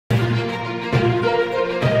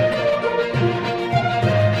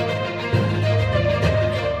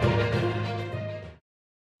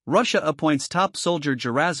Russia appoints top soldier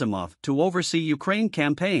Gerasimov to oversee Ukraine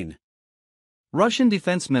campaign. Russian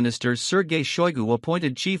Defence Minister Sergei Shoigu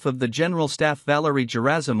appointed Chief of the General Staff Valery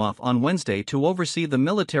Gerasimov on Wednesday to oversee the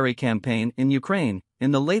military campaign in Ukraine,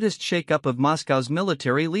 in the latest shake-up of Moscow's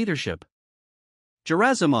military leadership.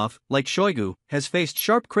 Gerasimov, like Shoigu, has faced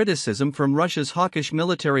sharp criticism from Russia's hawkish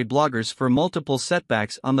military bloggers for multiple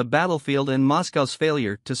setbacks on the battlefield and Moscow's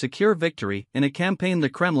failure to secure victory in a campaign the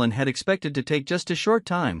Kremlin had expected to take just a short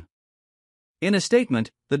time. In a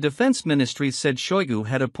statement, the Defense Ministry said Shoigu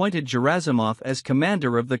had appointed Gerasimov as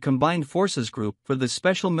commander of the Combined Forces Group for the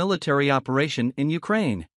special military operation in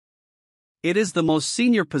Ukraine. It is the most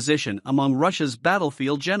senior position among Russia's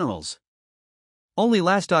battlefield generals. Only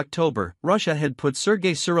last October, Russia had put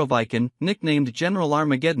Sergei Surovikin, nicknamed General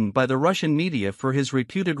Armageddon by the Russian media for his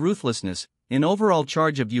reputed ruthlessness, in overall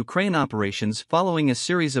charge of Ukraine operations following a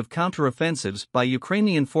series of counteroffensives by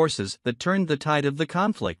Ukrainian forces that turned the tide of the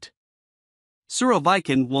conflict.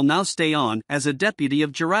 Surovikin will now stay on as a deputy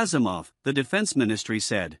of Gerasimov, the Defense Ministry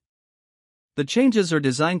said. The changes are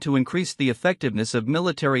designed to increase the effectiveness of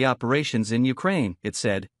military operations in Ukraine, it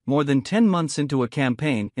said, more than 10 months into a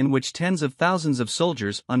campaign in which tens of thousands of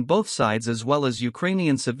soldiers on both sides as well as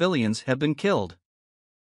Ukrainian civilians have been killed.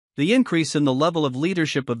 The increase in the level of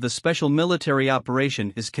leadership of the special military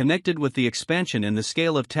operation is connected with the expansion in the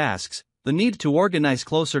scale of tasks, the need to organize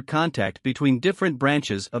closer contact between different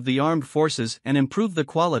branches of the armed forces and improve the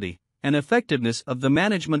quality and effectiveness of the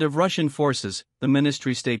management of Russian forces, the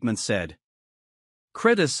ministry statement said.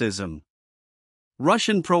 Criticism.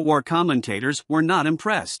 Russian pro-war commentators were not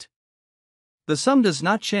impressed. The sum does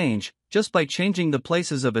not change, just by changing the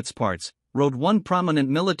places of its parts, wrote one prominent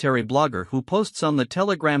military blogger who posts on the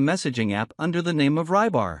Telegram messaging app under the name of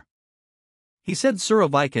Rybar. He said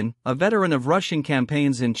Surovikin, a veteran of Russian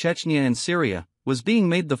campaigns in Chechnya and Syria, was being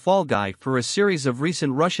made the fall guy for a series of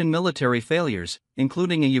recent Russian military failures,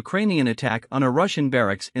 including a Ukrainian attack on a Russian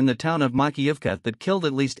barracks in the town of Makiivka that killed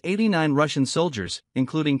at least 89 Russian soldiers,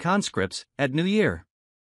 including conscripts, at New Year.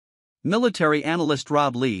 Military analyst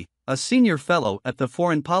Rob Lee, a senior fellow at the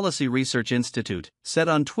Foreign Policy Research Institute, said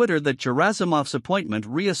on Twitter that Gerasimov's appointment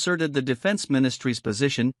reasserted the Defense Ministry's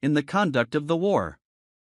position in the conduct of the war.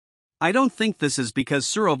 I don't think this is because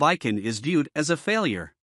Surovikin is viewed as a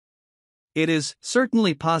failure. It is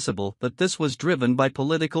certainly possible that this was driven by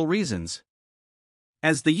political reasons.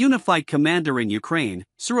 As the unified commander in Ukraine,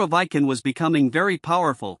 Surovikin was becoming very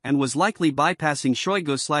powerful and was likely bypassing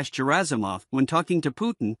Shoigu/Gerasimov when talking to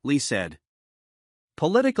Putin, Lee said.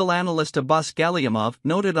 Political analyst Abbas Galyamov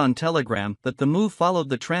noted on Telegram that the move followed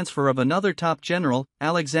the transfer of another top general,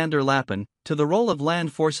 Alexander Lapin, to the role of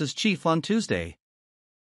Land Forces Chief on Tuesday.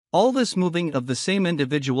 All this moving of the same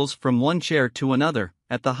individuals from one chair to another,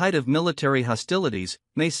 at the height of military hostilities,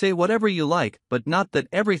 may say whatever you like, but not that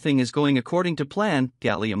everything is going according to plan,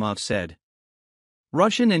 Galyamov said.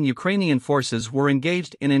 Russian and Ukrainian forces were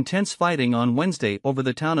engaged in intense fighting on Wednesday over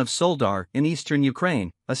the town of Soledar in eastern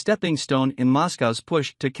Ukraine, a stepping stone in Moscow's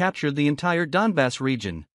push to capture the entire Donbass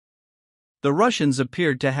region. The Russians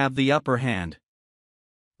appeared to have the upper hand.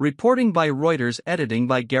 Reporting by Reuters, editing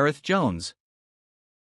by Gareth Jones.